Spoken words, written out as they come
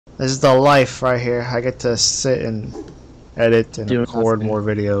This is the life right here. I get to sit and edit and Do record nothing. more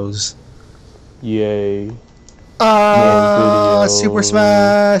videos. Yay. More Super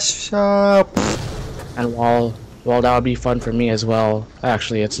videos. Smash! And while that would be fun for me as well,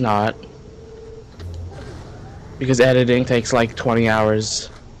 actually it's not. Because editing takes like 20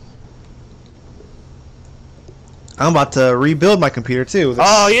 hours. I'm about to rebuild my computer too.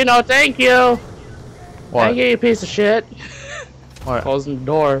 Oh, you know, thank you! What? Thank you, you piece of shit. What? Closing the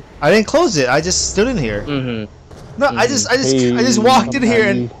door. I didn't close it. I just stood in here. Mm-hmm. No, I just walked in here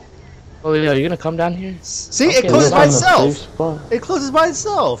and Oh, yeah, you're gonna come down here? see, Okay, it closes let's by find a itself. It closes by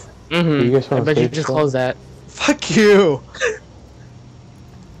itself. Mm-hmm. I bet you just close that. Fuck you.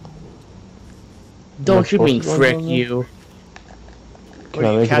 Don't you mean supposed to go frick down there? you? Can I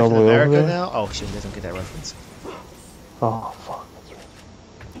What, you make it all Captain the way over America there? now? Oh shit, he doesn't get that reference. Oh, fuck. That's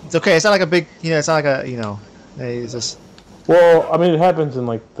right. It's okay. It's not like a big, it's not like a, it's just Well, I mean, it happens in,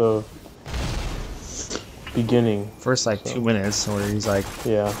 like, the beginning. first like 2 minutes where he's like,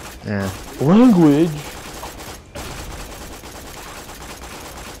 Yeah. yeah. Language?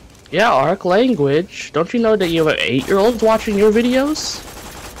 Yeah, Arc language. Don't you know that you have 8-year-olds watching your videos?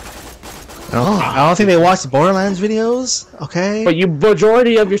 I don't think they watch the Borderlands videos. Okay. But you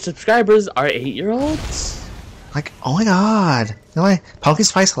majority of your subscribers are 8-year-olds? Like, oh my god. You know, like, pumpkin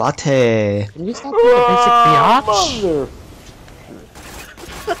spice latte. Can you stop being a basic biatch? Mother.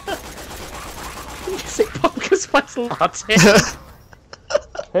 Can you say pumpkin spice latte?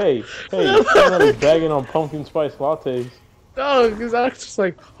 Hey, somebody's bagging on pumpkin spice lattes. No, because I was just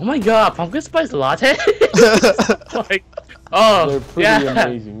like, oh my god, pumpkin spice latte? Like, oh, They're pretty yeah.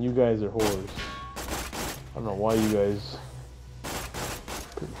 amazing. You guys are whores. I don't know why you guys.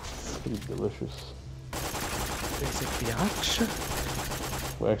 Pretty delicious. Basic biatch?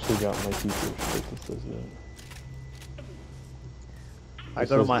 We actually got my teacher that says that. I It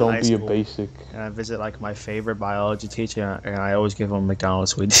go to says, my don't high be school a basic. and I visit like my favorite biology teacher, and I always give him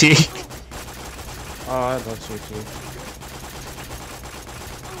McDonald's sweet tea. Oh, I love sweet tea.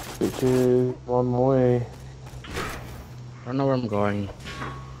 Bitches, on my way. I don't know where I'm going.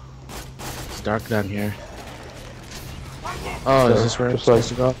 It's dark down here. Oh, is this where I'm Just like- supposed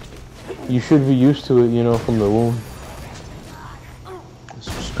to go? You should be used to it, from the womb.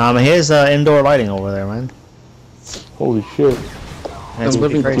 Here's indoor lighting over there, man. Holy shit. And it's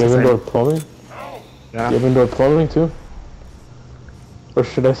living Do you have indoor plumbing? Yeah. Do you have indoor plumbing too? Or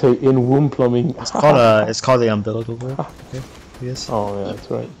should I say in-womb plumbing? It's called the umbilical cord. Okay. Yes. Oh yeah,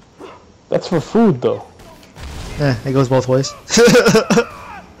 that's right. That's for food though. Yeah, it goes both ways.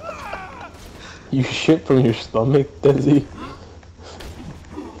 You shit from your stomach, Desi.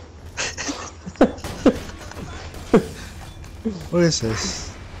 What is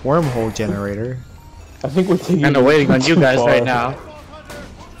this? Wormhole generator. I think we're taking. Kinda this waiting on too you guys far. right now.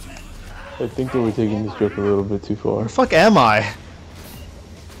 I think that we're taking this joke a little bit too far. Where the fuck am I?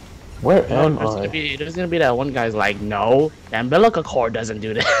 Where am There's gonna be that one guy's like, no, the umbilical cord doesn't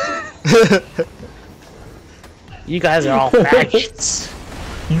do that. You guys are all faggots.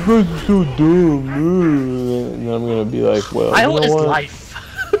 You guys are so dumb. And then I'm gonna be like, well, I you know know it's what? life.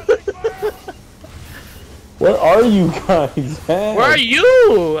 Where are you guys at? Where are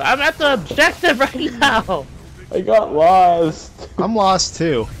you? I'm at the objective right now. I got lost. I'm lost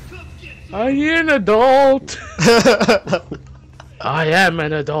too. Are you an adult? I am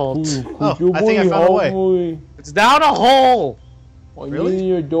an adult. Oh, I think I found a way. It's down a hole. Really? In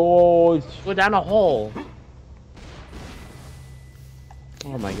your doors. Go down a hole.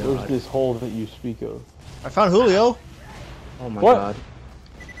 Oh my Where's god. this hole that you speak of? I found Julio. Oh my What? god.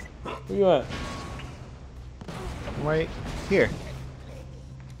 Where you at? Right here.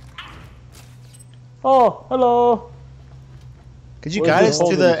 Oh, hello. Could you Where's guide the us hole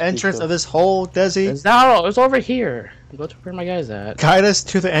to that you the speak entrance of? of this hole, Desi? It's down. It's over here. Go to where my guy's at. Guide us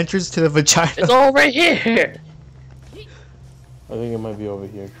to the entrance to the vagina. It's over here. I think it might be over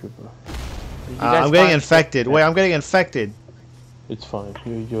here, Trooper. You guys I'm getting find- infected. Wait, I'm getting infected. It's fine.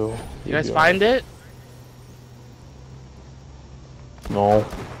 Here you go. You guys find it? No.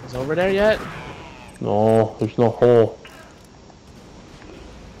 It's over there yet? No, there's no hole.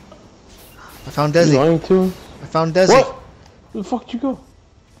 I found You Desi. lying to him? I found Desi. What? Where the fuck did you go?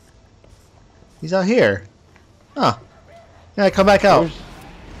 He's out here. Huh. Yeah, come back out.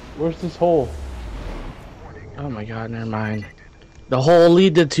 Where's this hole? Oh my god, never mind. The hole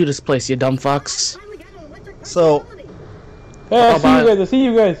leaded to this place, you dumb fucks. So, Hey, I Oh, see bye. you guys. I see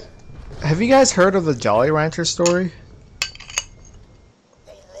you guys. have you guys heard of the Jolly Rancher story?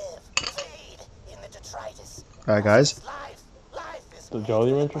 They live, feed in the detritus. Alright, guys. Life is The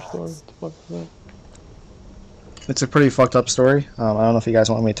Jolly Rancher story? What the fuck is It's a pretty fucked up story. I don't know if you guys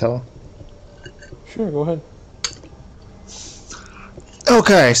want me to tell. Sure, go ahead.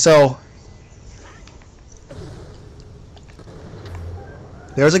 Okay, so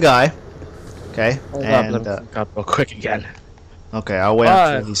there's a guy. Okay, Hold and up, let me look up real quick again. okay, I'll wait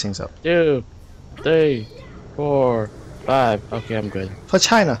until he sings up. 2, 3, 4, 5. Okay, I'm good. For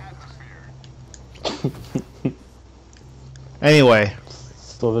China. Anyway,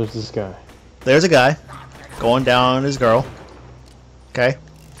 So there's this guy. there's a guy going down on his girl. Okay,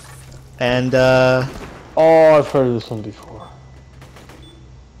 and Oh, I've heard of this one before.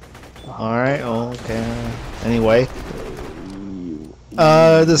 all right, okay. Anyway,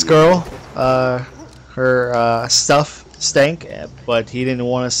 this girl, her stuff stank, but he didn't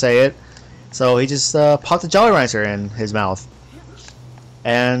want to say it, so he just popped a Jolly Rancher in his mouth,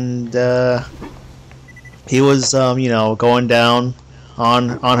 and he was, you know, going down on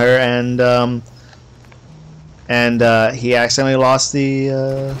her, and he accidentally lost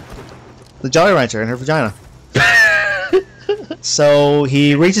the Jolly Rancher in her vagina. So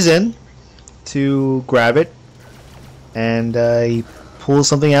he reaches in to grab it, and he pulls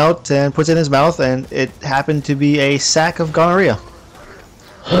something out and puts it in his mouth, and it happened to be a sack of gonorrhea.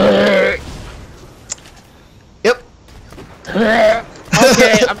 Yep.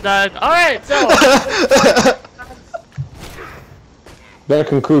 Okay, I'm done. Alright, so. That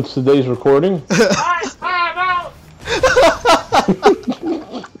concludes today's recording. Alright, I'm out!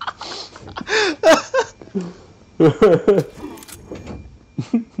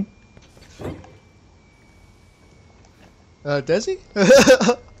 Desi?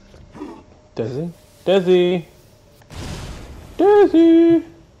 Desi? Desi? Desi?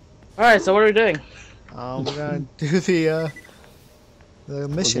 Alright, so what are we doing? We're gonna do the We're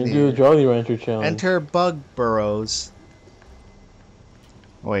mission gonna do a here. Jolly Rancher challenge. Enter bug burrows.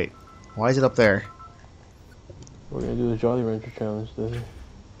 Wait, why is it up there? We're gonna do a Jolly Rancher challenge, Desi.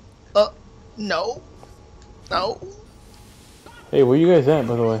 No. No. Hey, where you guys at,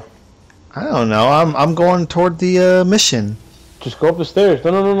 by the way? I don't know. I'm going toward the mission. Just go up the stairs.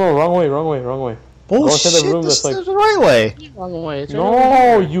 No, wrong way. Bullshit. inside the room This that's is the right way. Wrong way. It's right No,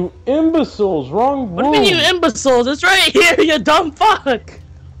 over here. you imbeciles! Wrong room. What do you mean, you imbeciles? It's right here, you dumb fuck!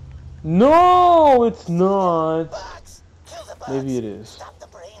 No, it's not. Bugs. Kill the bugs. Maybe it is. Stop the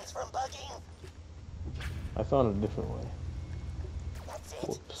brains from bugging. I found a different way. That's it.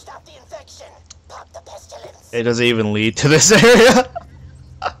 Whoops. Stop the infection. Pop the pestilence. It doesn't even lead to this area.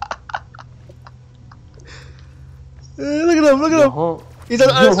 Look at him! Look at him! Uh-huh. He's on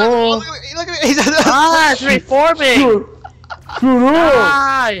the other side. Uh-huh. Look at me! Look at me! He's on the other Ah, it's reforming! Shut up!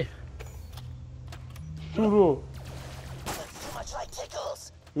 Die! Shut up! Too much like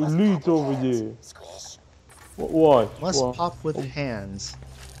tickles. It leads over there. Squish. Why? Must Why? pop with hands.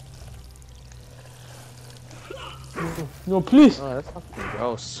 No, please. Oh, that's fucking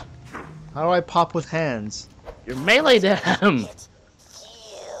gross. How do I pop with hands? You're melee them! Feel the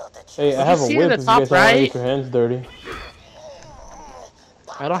Hey, I have a see whip the if you top guys don't want to right? get your hands dirty.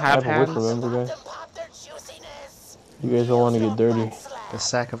 I don't I have have a whip, hands. remember, guys? pop their juiciness. You guys don't want to get dirty. The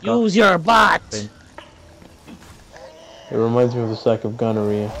sack of Use your butt! It reminds me of the sack of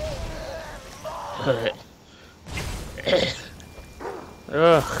gonorrhea.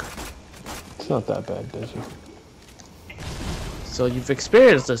 Ugh. It's not that bad, does it? So you've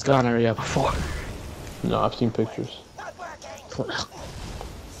experienced this gonorrhea before. No, I've seen pictures. Not working.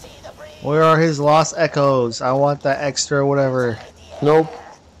 See the breeze. Where are his lost echoes? I want that extra whatever. Nope.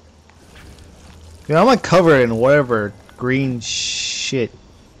 You know, I'm gonna cover it in whatever green shit.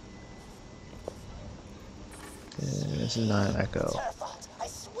 This is not an echo. Her fault, I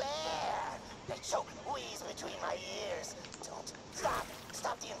swear. The choke wheeze between my ears. Don't stop.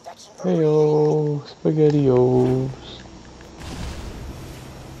 Stop the infection from Heyo, spaghettios.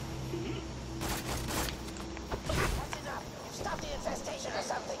 That's enough. Stop the infestation or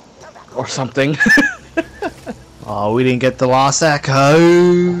something. Come back. Or something. Oh, we didn't get the lost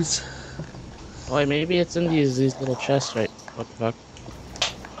echoes. Oh, wait, maybe it's in these little chests, right? What the fuck?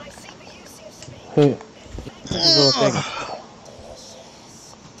 My CPU seems to be Hey, These little things. delicious.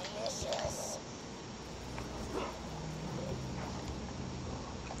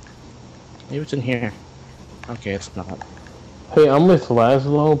 Maybe it's in here. Okay, it's not. hey, I'm with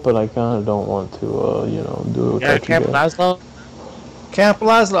Laszlo, but I kind of don't want to, you know, do Yeah, what you Camp guys. Laszlo? Camp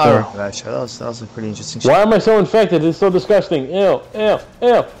Laszlo. I Yeah. remember that show. That was a pretty interesting show. Why am I so infected? It's so disgusting. Ew, ew,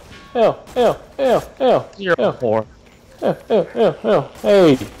 ew, ew, ew, ew, ew, You're a whore. ew, ew, ew, ew.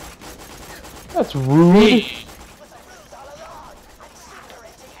 Hey, that's rude. Hey. It was a ruse all along. I'm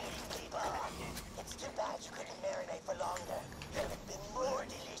separating these people. It's too bad you couldn't marinate for longer. It would have been more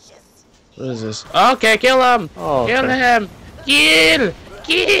delicious. What is this? Okay, kill him! Oh, Kill okay. him! Kill!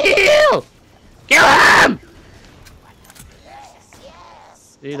 Kill! Kill him!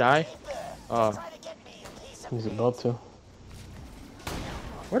 Did he die? Oh. He's about to.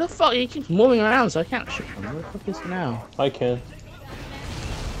 Where the fuck? He keeps moving around, so I can't shoot him. Where the fuck is he now? I can.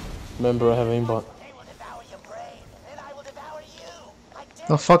 Remember, I have aimbot.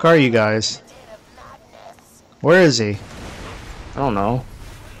 The fuck are you guys? Where is he? I don't know.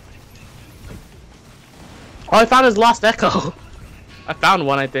 Oh, I found his lost echo. I found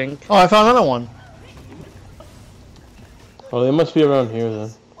one, I think. Oh, I found another one. Oh, they must be around here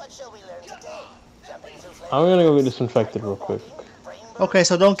then. I'm gonna go get disinfected real quick. Okay,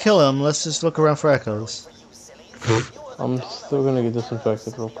 so don't kill him. Let's just look around for echoes. I'm still gonna get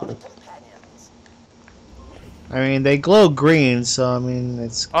disinfected real quick. I mean, they glow green, so I mean,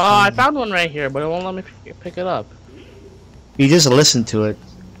 it's. Oh, I found one right here, but it won't let me pick it up. You just listen to it.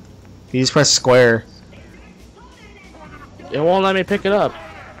 You just press square. It won't let me pick it up.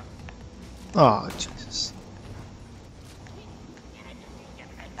 Oh, Jesus.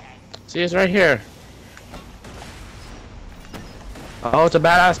 See, it's right here. Oh, it's a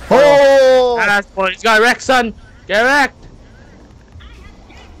badass boy. Oh! Badass boy. He's got wrecked, son. Get wrecked.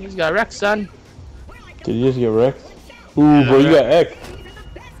 He's got wrecked, son. Did you just get wrecked? Ooh, bro, you got eked.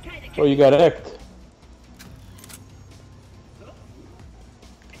 Bro, you got eked.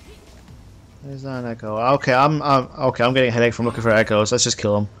 There's not an echo. Okay, I'm getting a headache from looking for echoes. Let's just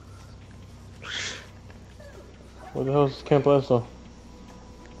kill him. Where the hell is Camp Lasso?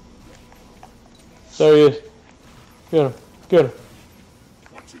 There he is. Get him. Get him.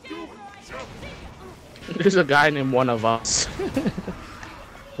 There's a guy named One of Us.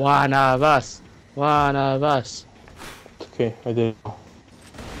 One of us. One of us. Okay, I did it.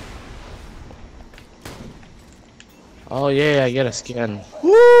 Oh yeah, I get a skin.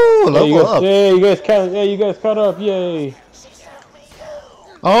 Woo! Hey, Level you guys, up. hey, you guys caught up. Yay.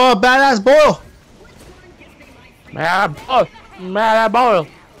 Oh, badass boil! Mad boy. Mad boy.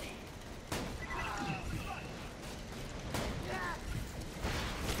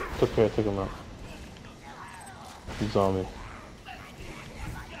 It's okay, I took him out. He's on me.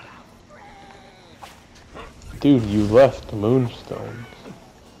 Dude, you left moonstones.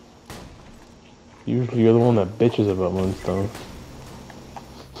 Usually you're the one that bitches about moonstones.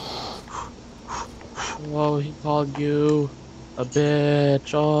 Whoa, he called you a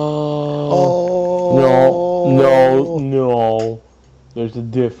bitch. Oh. No. There's a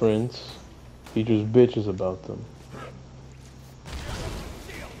difference. He just bitches about them.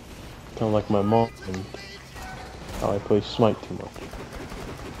 Kind of like my mom and how I play Smite too much.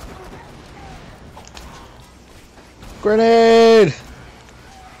 Grenade!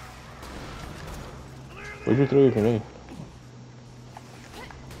 Where'd you throw your grenade?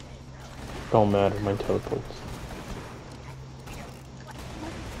 Don't matter, mine teleports.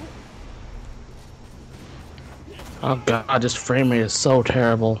 Oh god, this frame rate is so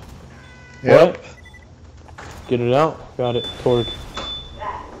terrible. Yep. What? Get it out? Got it. Torg.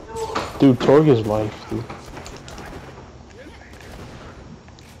 Dude, Torg is life, dude.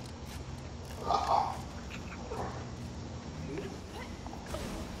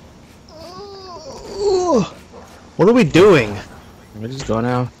 What are we doing? We just go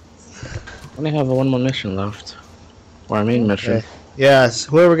now. Only have one more mission left. Or our main mission. Okay. Yes,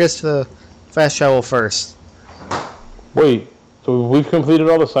 whoever gets to the fast travel first. Wait, so we've completed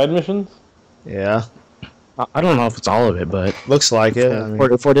all the side missions? Yeah, I don't know if it's all of it, but looks like it. I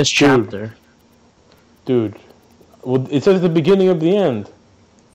mean, for this chapter. Dude. Well, it says the beginning of the end.